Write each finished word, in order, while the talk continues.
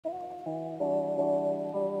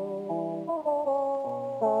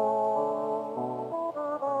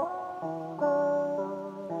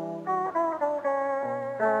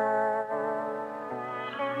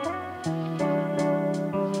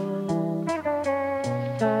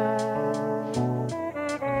Ngayon,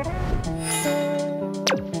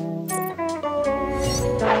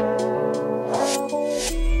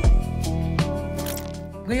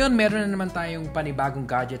 meron na naman tayong panibagong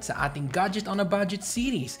gadget sa ating Gadget on a Budget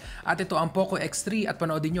series. At ito ang Poco X3 at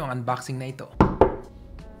panoodin nyo ang unboxing na ito.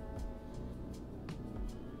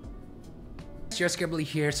 Yours Kerbly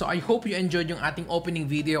here. So I hope you enjoyed yung ating opening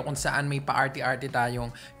video kung saan may pa-arty-arty tayong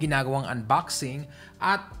ginagawang unboxing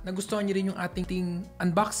at nagustuhan nyo rin yung ating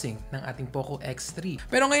unboxing ng ating Poco X3.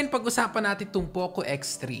 Pero ngayon pag-usapan natin itong Poco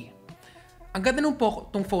X3. Ang ganda ng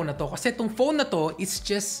tong phone na to kasi itong phone na to is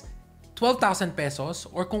just 12,000 pesos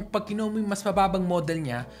or kung pag kinuha mo yung mas mababang model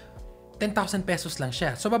niya, 10,000 pesos lang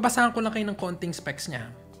siya. So babasahan ko lang kayo ng konting specs niya.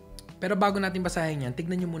 Pero bago natin basahin yan,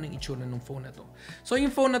 tignan nyo muna yung itsura ng phone na to. So yung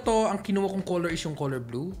phone na to, ang kinuha kong color is yung color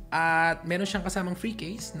blue. At meron siyang kasamang free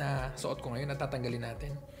case na suot ko ngayon, natatanggalin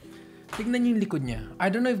natin. Tignan nyo yung likod niya. I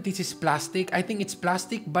don't know if this is plastic. I think it's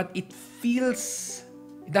plastic but it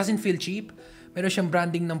doesn't feel cheap. Meron siyang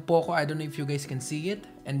branding ng Poco. I don't know if you guys can see it.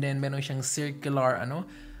 And then meron siyang circular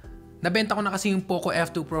Nabenta ko na kasi yung Poco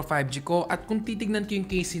F2 Pro 5G ko at kung titignan ko yung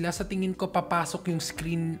case nila, sa tingin ko papasok yung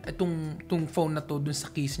screen, itong phone na to dun sa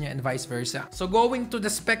case niya and vice versa. So going to the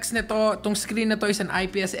specs nito, itong screen na to is an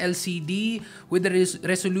IPS LCD with a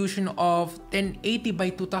resolution of 1080 by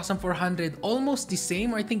 2400, almost the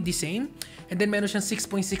same or I think the same. And then meron siyang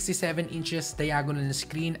 6.67 inches diagonal na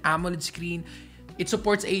screen, AMOLED screen. It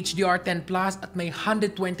supports HDR10+ at may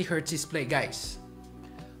 120Hz display, guys.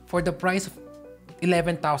 For the price of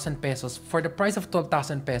 11,000 pesos, for the price of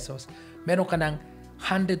 12,000 pesos, meron ka ng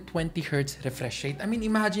 120Hz refresh rate. I mean,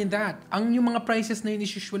 imagine that. Yung mga prices na yun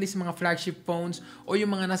is usually sa mga flagship phones o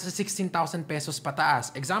yung mga nasa 16,000 pesos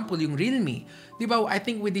pataas. Example, yung Realme. Diba, I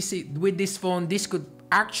think with this phone, this could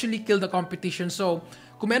actually kill the competition. So,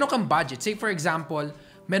 kung meron kang budget, say for example,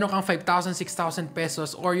 meron kang 5,000, 6,000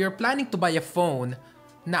 pesos or you're planning to buy a phone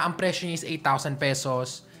na ang presyo niya is 8,000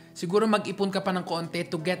 pesos, siguro mag-ipon ka pa ng konti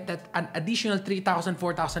to get that an additional 3,000,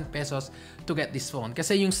 4,000 pesos to get this phone.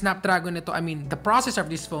 Kasi yung Snapdragon nito, I mean, the processor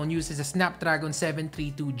of this phone uses a Snapdragon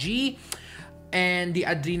 732G and the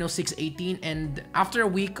Adreno 618. And after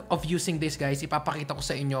a week of using this, guys, ipapakita ko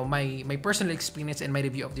sa inyo my personal experience and my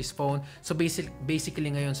review of this phone. So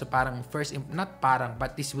basically ngayon, so parang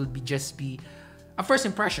but this will just be a first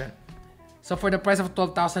impression. So for the price of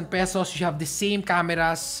 12,000 pesos, you have the same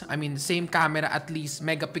cameras. I mean, same camera at least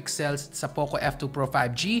megapixels sa Poco F2 Pro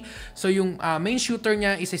 5G. So yung main shooter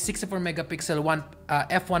niya is a 64 megapixel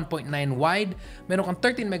f1.9 wide. Meron kang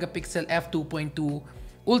 13 megapixel f2.2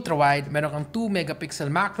 ultra wide. Meron kang 2 megapixel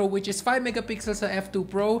macro which is 5 megapixels sa F2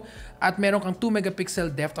 Pro. At meron kang 2 megapixel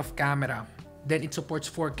depth of camera. Then it supports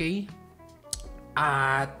 4K.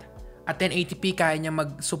 At 1080p, kaya niya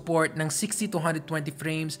mag-support ng 60 to 120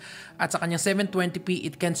 frames. At sa kanyang 720p,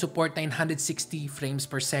 it can support 960 frames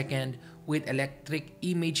per second with electric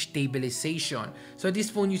image stabilization. So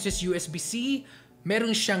this phone uses USB-C.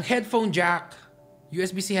 Meron siyang headphone jack,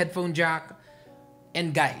 USB-C headphone jack.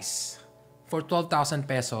 And guys, for 12,000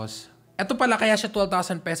 pesos, ito pala kaya siya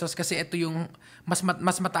 12,000 pesos kasi ito yung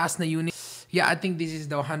mas mataas na unit. Yeah, I think this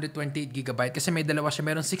is the 128GB kasi may dalawa siya.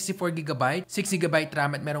 Merong 64GB, 6GB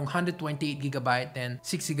RAM at merong 128GB and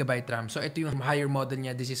 6GB RAM. So ito yung higher model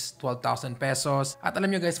niya. This is 12,000 pesos. At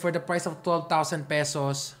alam nyo guys, for the price of 12,000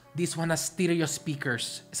 pesos, this one has stereo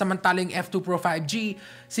speakers. Samantalang F2 Pro 5G,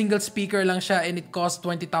 single speaker lang siya and it costs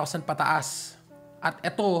 20,000 pataas. At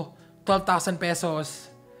ito, 12,000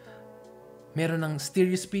 pesos, meron ng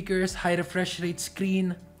stereo speakers, high refresh rate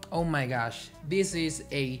screen. Oh my gosh, this is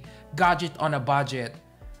a gadget on a budget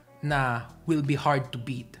na will be hard to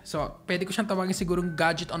beat. So, pwede ko siyang tawagin sigurong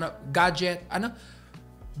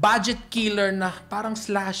budget killer na parang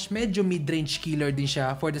 / medyo mid-range killer din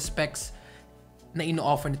siya for the specs na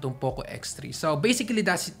ino-offer nitong Poco X3. So, basically,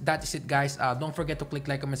 that is it, guys. Don't forget to click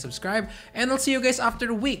like, comment, subscribe. And I'll see you guys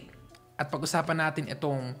after a week. At pag-usapan natin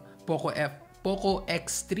itong Poco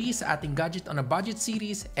X3 sa ating Gadget on a Budget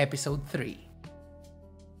series, Episode 3.